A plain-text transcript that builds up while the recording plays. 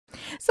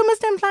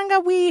Mr.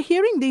 Mhlanga, we're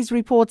hearing these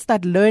reports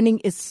that learning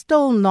is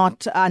still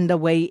not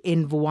underway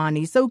in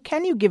Vuwani. So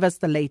can you give us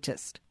the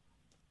latest?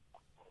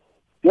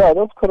 Yeah,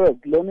 that's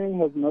correct. Learning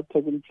has not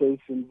taken place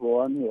in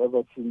Vuwani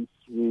ever since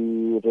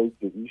we raised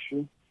the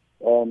issue,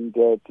 and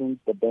since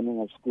the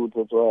banning of schools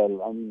as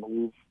well.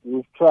 And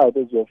we've tried,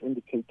 as you have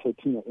indicated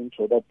in your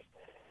intro, that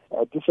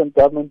different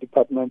government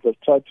departments have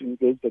tried to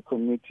engage the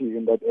community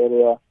in that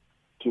area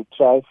to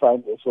try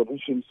find a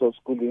solution so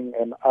schooling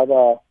and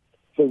other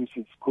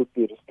services could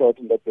be restored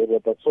in that area.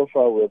 But so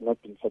far, we have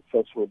not been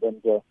successful.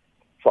 And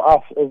for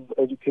us as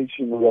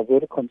education, we are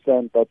very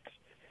concerned that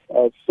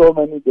so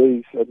many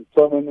days and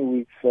so many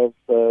weeks have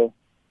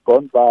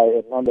gone by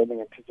and no learning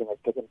and teaching has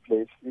taken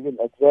place. Even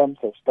exams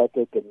have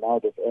started and now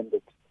they've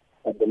ended,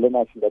 and the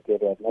learners in that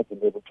area have not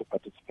been able to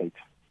participate.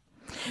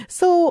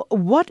 So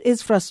what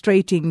is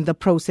frustrating the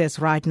process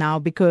right now?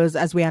 Because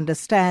as we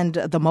understand,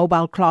 the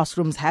mobile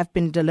classrooms have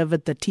been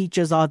delivered, the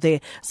teachers are there.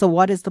 So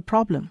what is the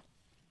problem?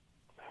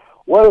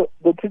 Well,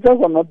 the teachers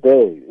are not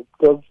there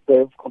because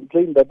they've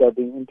complained that they're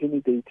being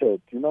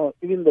intimidated. You know,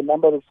 even the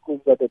number of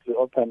schools that have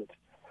reopened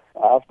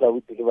after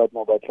we delivered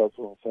mobile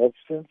classrooms have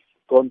since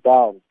gone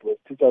down, because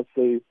teachers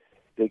say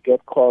they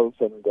get calls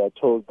and they're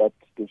told that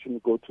they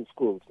shouldn't go to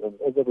schools. And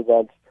as a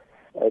result,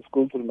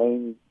 schools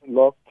remain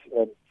locked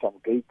and some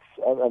gates,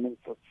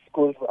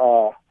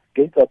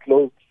 gates are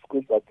closed,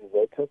 schools are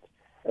deserted,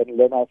 and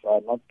learners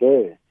are not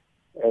there.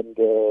 And,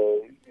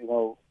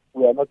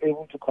 we are not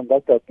able to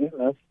conduct our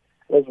business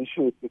as we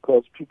should,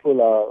 because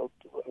people are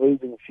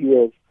raising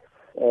fears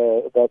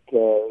that,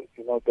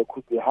 there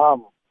could be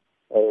harm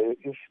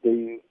if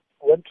they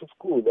went to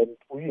school. And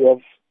we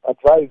have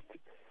advised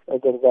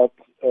that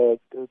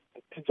the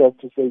teachers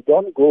to say,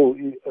 don't go,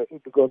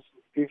 because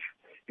if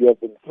you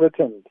have been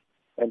threatened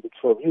and it's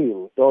for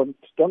real, don't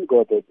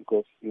go there,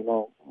 because,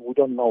 we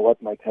don't know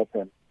what might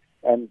happen.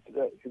 And,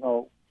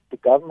 the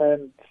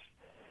government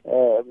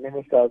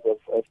ministers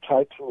have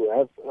tried to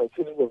have a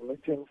series of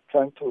meetings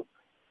trying to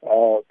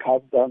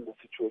calm down the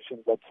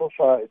situation, but so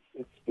far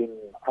it's been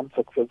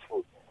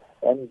unsuccessful.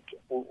 And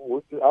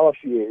our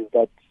fear is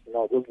that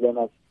those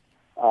learners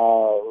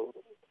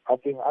are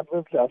being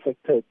adversely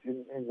affected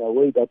in a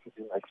way that we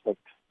didn't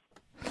expect.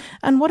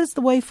 And what is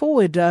the way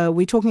forward?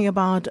 We're talking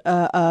about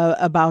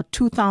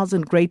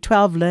 2,000 grade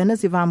 12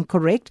 learners, if I'm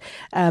correct,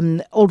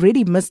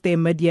 already missed their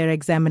mid-year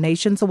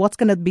examination. So what's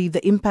going to be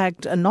the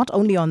impact not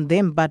only on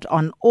them, but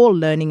on all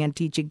learning and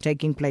teaching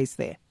taking place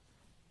there?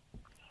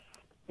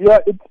 Yeah,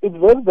 it's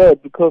very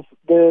bad, because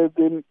the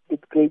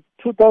grade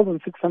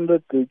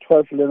 2,600 grade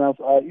 12 learners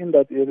are in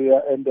that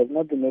area, and they've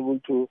not been able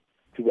to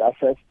be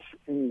assessed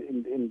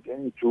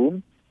in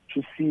June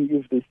to see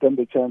if they stand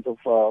a chance of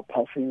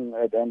passing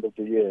at the end of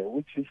the year,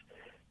 which is,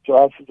 to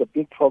us, is a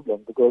big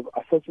problem, because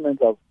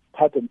assessments are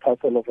part and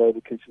parcel of our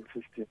education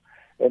system,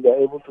 and they're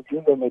able to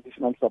give them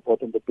additional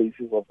support on the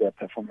basis of their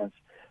performance,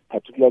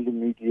 particularly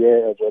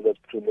mid-year as well as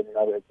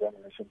preliminary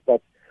examinations.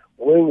 But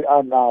where we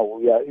are now,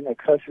 we are in a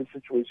crisis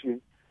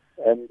situation,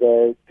 and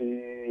the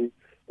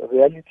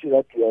reality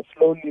that we are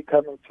slowly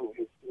coming to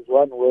is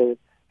one where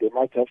they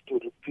might have to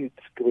repeat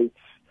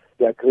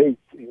their grades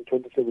in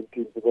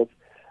 2017, because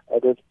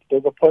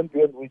there's a point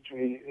beyond which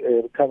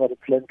a recovery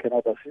plan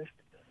cannot assist.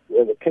 We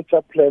have a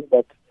catch-up plan,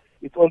 but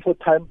it's also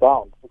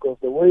time-bound, because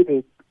the way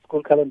the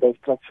school calendar is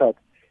structured,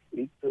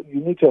 you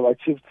need to have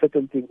achieved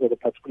certain things at a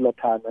particular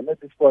time, and at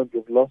this point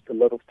we've lost a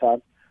lot of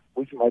time,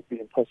 which might be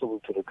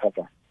impossible to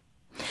recover.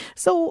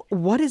 So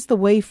what is the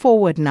way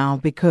forward now?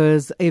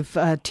 Because if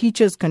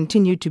teachers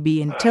continue to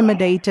be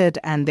intimidated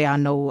and there are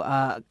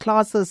no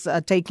classes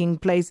taking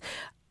place,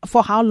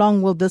 for how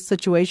long will this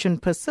situation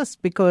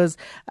persist? Because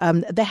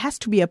there has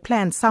to be a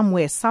plan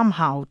somewhere,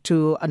 somehow,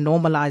 to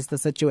normalize the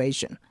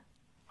situation.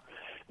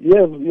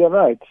 Yes, you're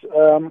right.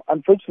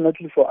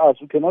 Unfortunately for us,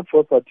 we cannot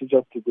force our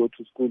teachers to go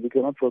to school. We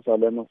cannot force our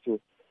learners to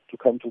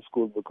come to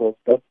school, because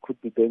that could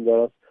be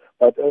dangerous.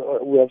 But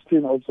we have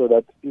seen also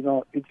that,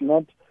 it's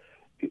not...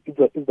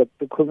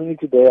 the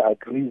community there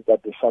agrees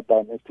that the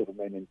shutdown has to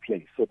remain in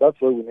place. So that's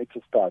where we need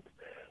to start,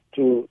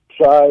 to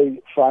try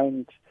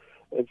find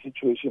a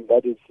situation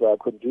that is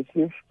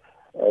conducive,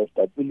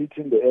 stability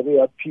in the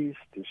area, peace,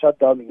 the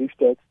shutdown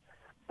lifted.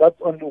 That's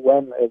only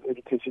when, as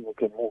education, we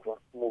can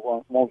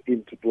move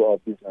in to do our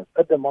business.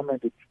 At the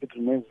moment, it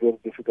remains very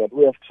difficult.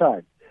 We have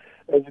tried.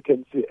 As you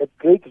can see, at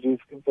great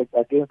risk, in fact,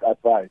 against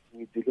advice,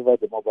 we deliver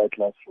the mobile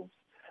classrooms.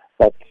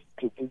 But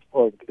to this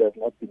point, it has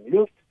not been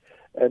used.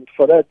 And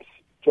for that,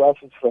 to us,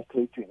 it's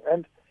frustrating.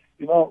 And,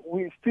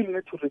 we still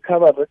need to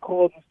recover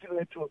records. We still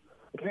need to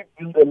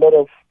rebuild a lot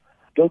of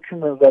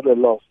documents that were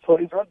lost. So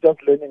it's not just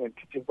learning and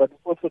teaching, but it's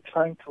also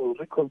trying to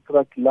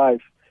reconstruct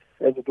life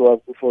as it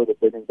was before the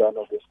burning down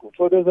of the school.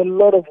 So there's a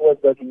lot of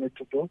work that we need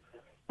to do,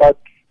 but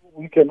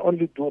we can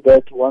only do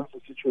that once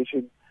the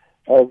situation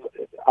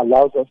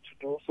allows us to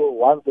do so,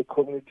 once the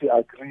community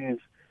agrees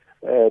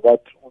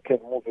that we can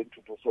move in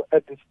to do so.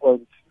 At this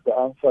point, the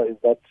answer is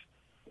that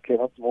we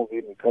cannot move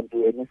in. We can't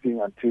do anything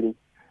until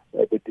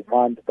the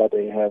demand that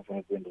they have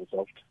has been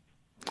resolved.